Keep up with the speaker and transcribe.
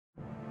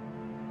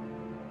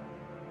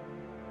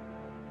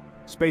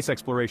Space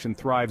exploration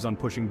thrives on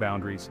pushing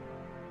boundaries.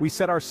 We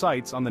set our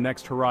sights on the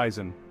next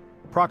horizon.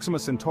 Proxima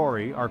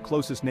Centauri, our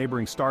closest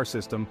neighboring star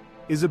system,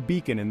 is a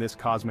beacon in this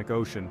cosmic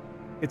ocean.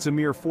 It's a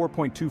mere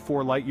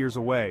 4.24 light-years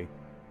away.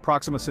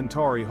 Proxima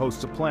Centauri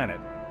hosts a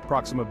planet,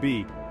 Proxima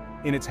b,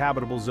 in its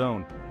habitable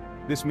zone.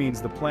 This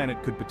means the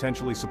planet could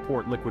potentially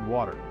support liquid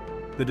water.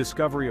 The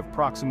discovery of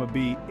Proxima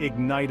b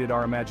ignited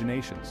our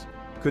imaginations.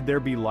 Could there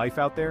be life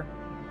out there?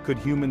 Could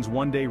humans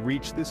one day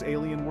reach this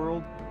alien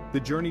world? The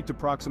journey to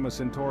Proxima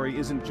Centauri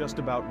isn't just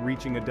about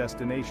reaching a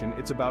destination,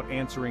 it's about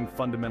answering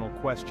fundamental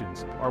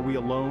questions. Are we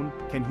alone?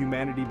 Can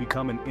humanity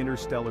become an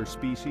interstellar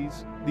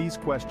species? These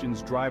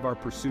questions drive our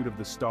pursuit of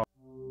the star.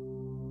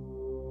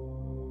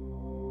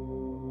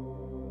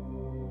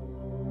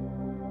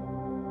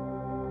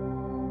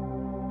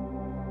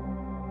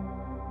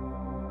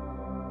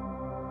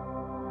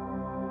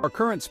 Our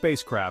current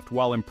spacecraft,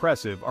 while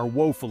impressive, are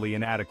woefully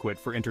inadequate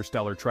for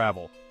interstellar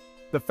travel.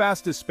 The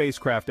fastest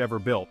spacecraft ever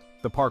built,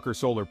 the Parker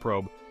Solar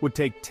Probe, would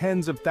take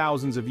tens of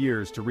thousands of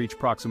years to reach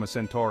Proxima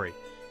Centauri.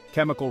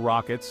 Chemical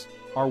rockets,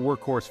 our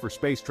workhorse for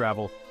space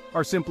travel,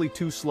 are simply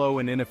too slow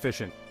and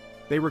inefficient.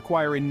 They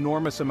require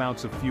enormous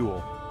amounts of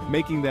fuel,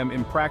 making them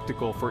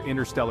impractical for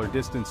interstellar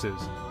distances.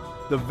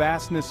 The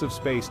vastness of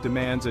space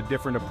demands a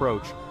different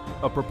approach,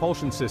 a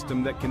propulsion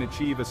system that can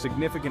achieve a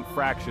significant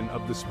fraction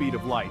of the speed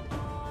of light.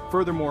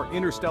 Furthermore,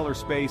 interstellar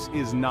space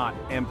is not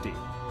empty.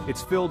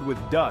 It's filled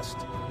with dust,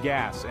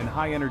 gas, and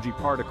high-energy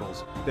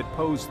particles that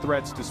pose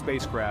threats to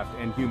spacecraft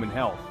and human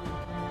health.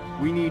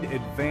 We need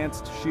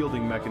advanced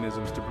shielding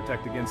mechanisms to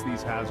protect against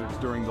these hazards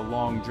during the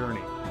long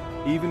journey.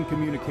 Even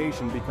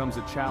communication becomes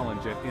a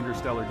challenge at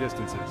interstellar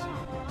distances.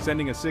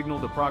 Sending a signal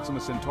to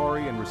Proxima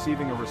Centauri and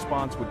receiving a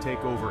response would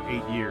take over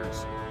 8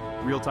 years.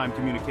 Real-time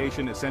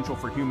communication, essential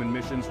for human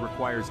missions,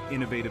 requires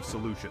innovative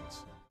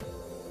solutions.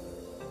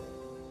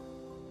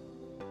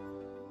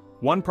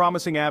 One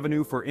promising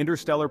avenue for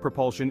interstellar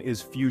propulsion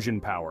is fusion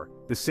power,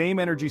 the same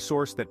energy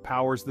source that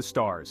powers the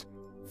stars.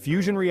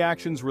 Fusion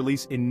reactions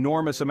release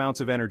enormous amounts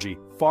of energy,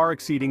 far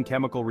exceeding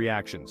chemical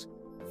reactions.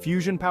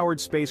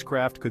 Fusion-powered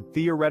spacecraft could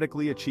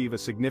theoretically achieve a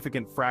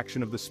significant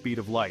fraction of the speed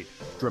of light,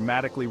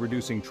 dramatically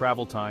reducing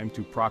travel time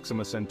to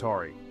Proxima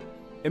Centauri.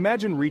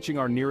 Imagine reaching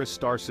our nearest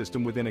star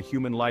system within a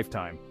human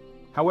lifetime.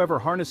 However,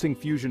 harnessing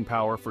fusion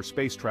power for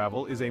space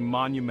travel is a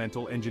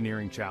monumental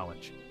engineering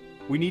challenge.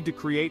 We need to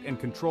create and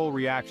control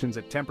reactions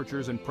at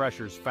temperatures and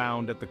pressures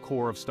found at the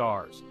core of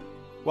stars.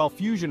 While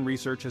fusion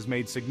research has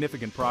made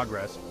significant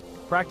progress,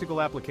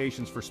 practical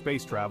applications for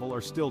space travel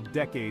are still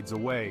decades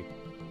away.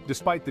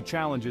 Despite the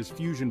challenges,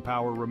 fusion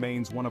power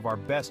remains one of our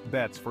best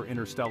bets for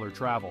interstellar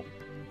travel.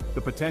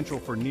 The potential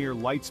for near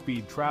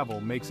light-speed travel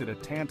makes it a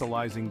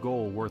tantalizing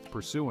goal worth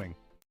pursuing.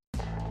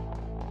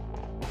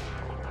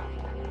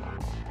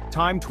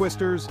 Time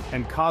twisters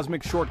and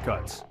cosmic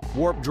shortcuts,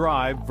 warp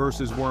drive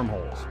versus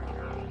wormholes.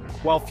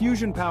 While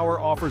fusion power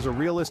offers a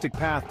realistic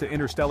path to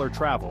interstellar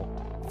travel,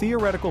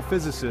 theoretical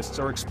physicists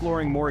are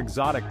exploring more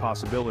exotic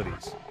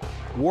possibilities.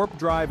 Warp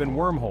drive and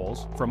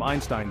wormholes, from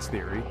Einstein's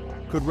theory,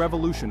 could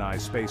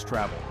revolutionize space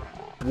travel.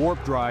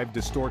 Warp drive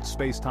distorts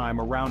space-time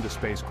around a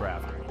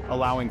spacecraft,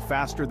 allowing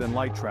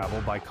faster-than-light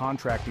travel by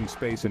contracting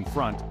space in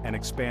front and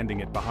expanding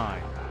it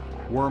behind.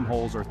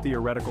 Wormholes are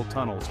theoretical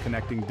tunnels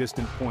connecting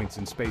distant points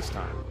in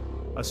space-time.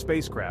 A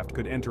spacecraft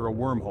could enter a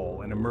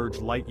wormhole and emerge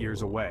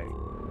light-years away.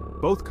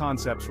 Both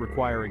concepts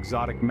require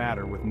exotic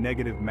matter with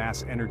negative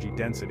mass energy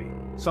density,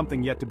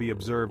 something yet to be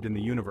observed in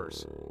the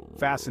universe.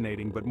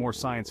 Fascinating, but more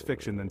science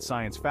fiction than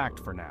science fact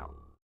for now.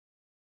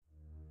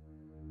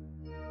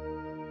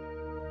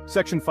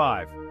 Section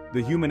 5.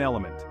 The human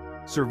element.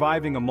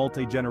 Surviving a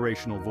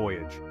multi-generational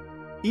voyage.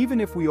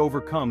 Even if we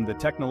overcome the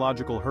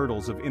technological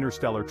hurdles of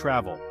interstellar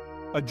travel,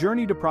 a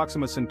journey to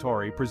Proxima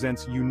Centauri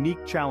presents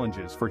unique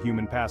challenges for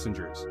human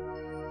passengers.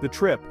 The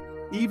trip,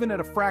 even at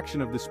a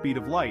fraction of the speed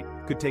of light,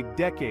 could take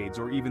decades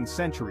or even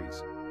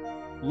centuries.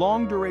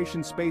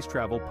 Long-duration space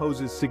travel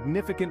poses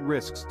significant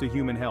risks to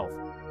human health,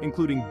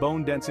 including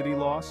bone density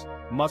loss,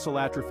 muscle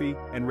atrophy,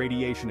 and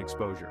radiation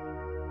exposure.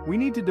 We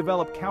need to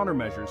develop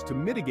countermeasures to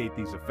mitigate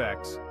these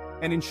effects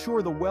and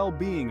ensure the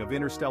well-being of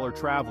interstellar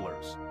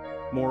travelers.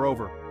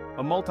 Moreover,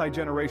 a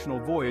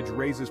multi-generational voyage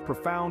raises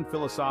profound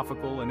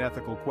philosophical and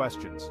ethical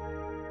questions.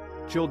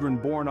 Children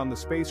born on the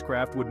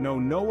spacecraft would know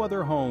no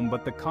other home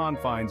but the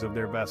confines of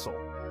their vessel.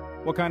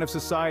 What kind of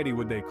society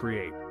would they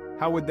create?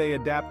 How would they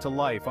adapt to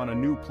life on a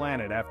new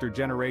planet after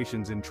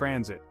generations in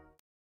transit?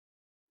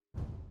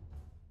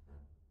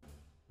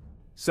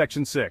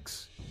 Section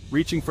 6.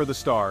 Reaching for the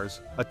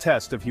stars, a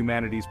test of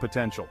humanity's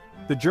potential.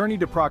 The journey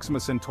to Proxima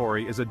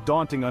Centauri is a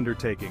daunting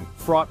undertaking,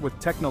 fraught with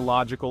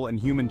technological and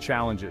human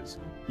challenges.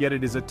 Yet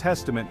it is a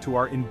testament to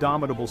our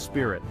indomitable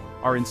spirit,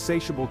 our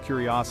insatiable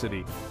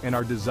curiosity, and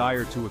our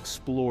desire to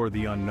explore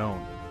the unknown.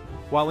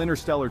 While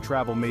interstellar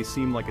travel may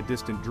seem like a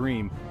distant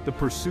dream, the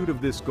pursuit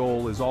of this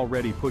goal is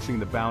already pushing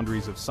the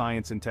boundaries of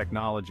science and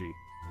technology.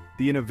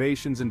 The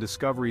innovations and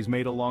discoveries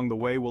made along the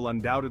way will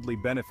undoubtedly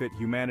benefit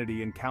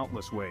humanity in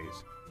countless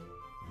ways.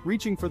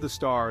 Reaching for the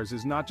stars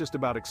is not just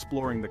about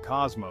exploring the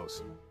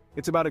cosmos,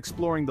 It's about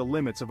exploring the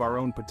limits of our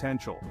own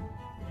potential.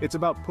 It's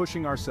about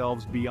pushing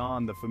ourselves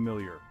beyond the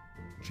familiar,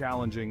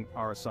 challenging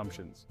our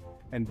assumptions,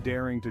 and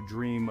daring to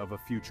dream of a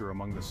future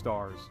among the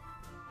stars.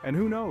 And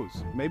who knows,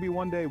 maybe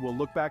one day we'll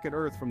look back at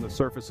Earth from the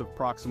surface of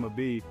Proxima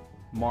b,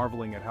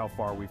 marveling at how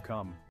far we've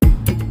come.